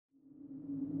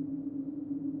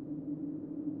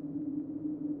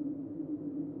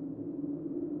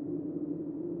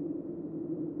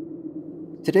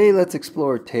Today let's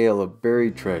explore a tale of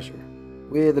buried treasure,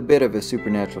 with a bit of a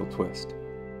supernatural twist.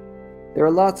 There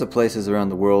are lots of places around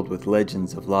the world with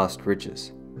legends of lost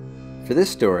riches. For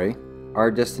this story, our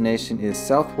destination is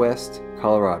southwest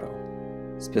Colorado,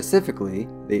 specifically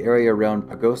the area around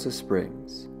Pagosa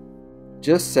Springs.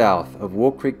 Just south of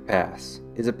Wolf Creek Pass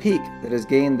is a peak that has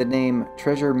gained the name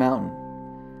Treasure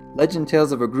Mountain. Legend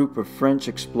tells of a group of French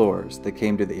explorers that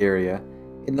came to the area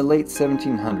in the late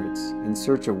 1700s in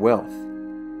search of wealth.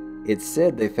 It's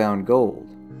said they found gold.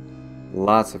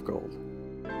 Lots of gold.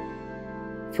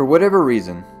 For whatever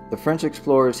reason, the French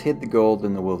explorers hid the gold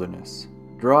in the wilderness,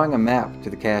 drawing a map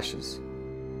to the caches.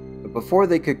 But before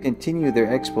they could continue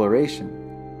their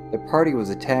exploration, the party was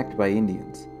attacked by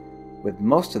Indians, with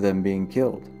most of them being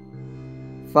killed.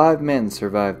 5 men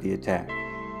survived the attack,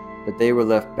 but they were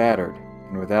left battered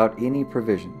and without any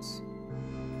provisions.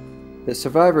 The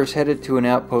survivors headed to an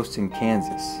outpost in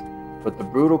Kansas, but the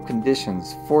brutal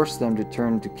conditions forced them to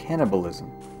turn to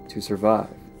cannibalism to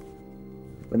survive.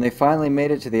 When they finally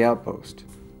made it to the outpost,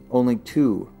 only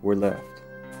 2 were left.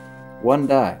 1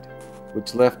 died,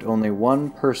 which left only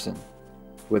 1 person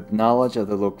with knowledge of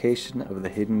the location of the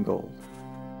hidden gold.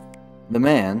 The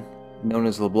man, known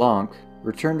as LeBlanc,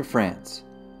 returned to France.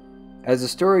 As the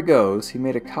story goes, he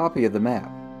made a copy of the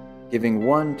map, giving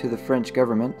 1 to the French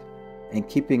government and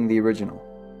keeping the original.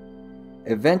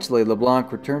 Eventually,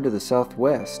 LeBlanc returned to the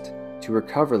southwest to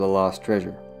recover the lost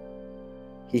treasure.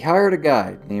 He hired a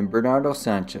guide named Bernardo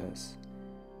Sanchez.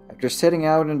 After setting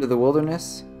out into the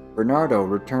wilderness, Bernardo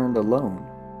returned alone.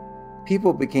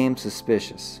 People became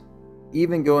suspicious,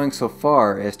 even going so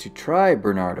far as to try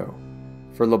Bernardo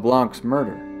for LeBlanc's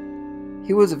murder.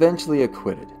 He was eventually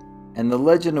acquitted, and the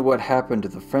legend of what happened to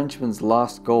the Frenchman's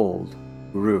lost gold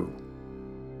grew.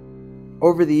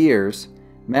 Over the years,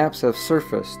 maps have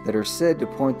surfaced that are said to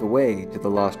point the way to the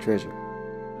lost treasure.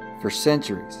 For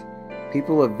centuries,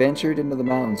 people have ventured into the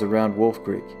mountains around Wolf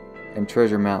Creek and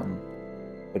Treasure Mountain,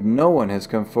 but no one has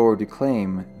come forward to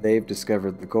claim they've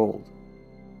discovered the gold.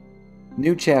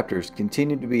 New chapters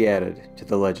continue to be added to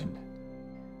the legend.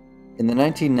 In the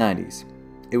 1990s,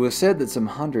 it was said that some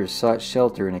hunters sought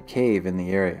shelter in a cave in the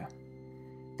area.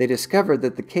 They discovered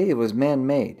that the cave was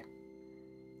man-made.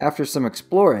 After some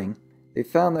exploring, they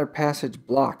found their passage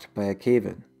blocked by a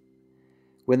cave-in.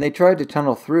 When they tried to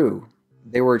tunnel through,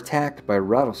 they were attacked by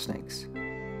rattlesnakes.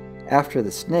 After the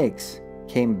snakes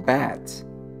came bats,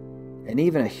 and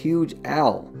even a huge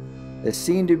owl that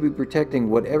seemed to be protecting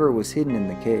whatever was hidden in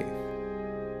the cave.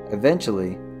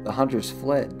 Eventually, the hunters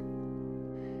fled.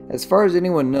 As far as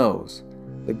anyone knows,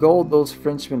 the gold those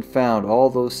Frenchmen found all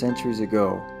those centuries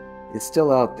ago is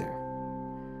still out there.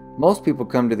 Most people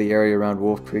come to the area around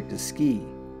Wolf Creek to ski,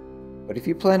 but if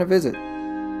you plan a visit,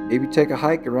 maybe take a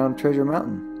hike around Treasure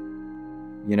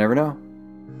Mountain. You never know.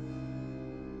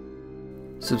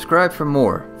 Subscribe for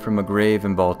more from A Grave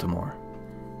in Baltimore.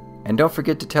 And don't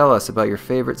forget to tell us about your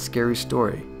favorite scary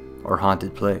story or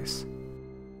haunted place.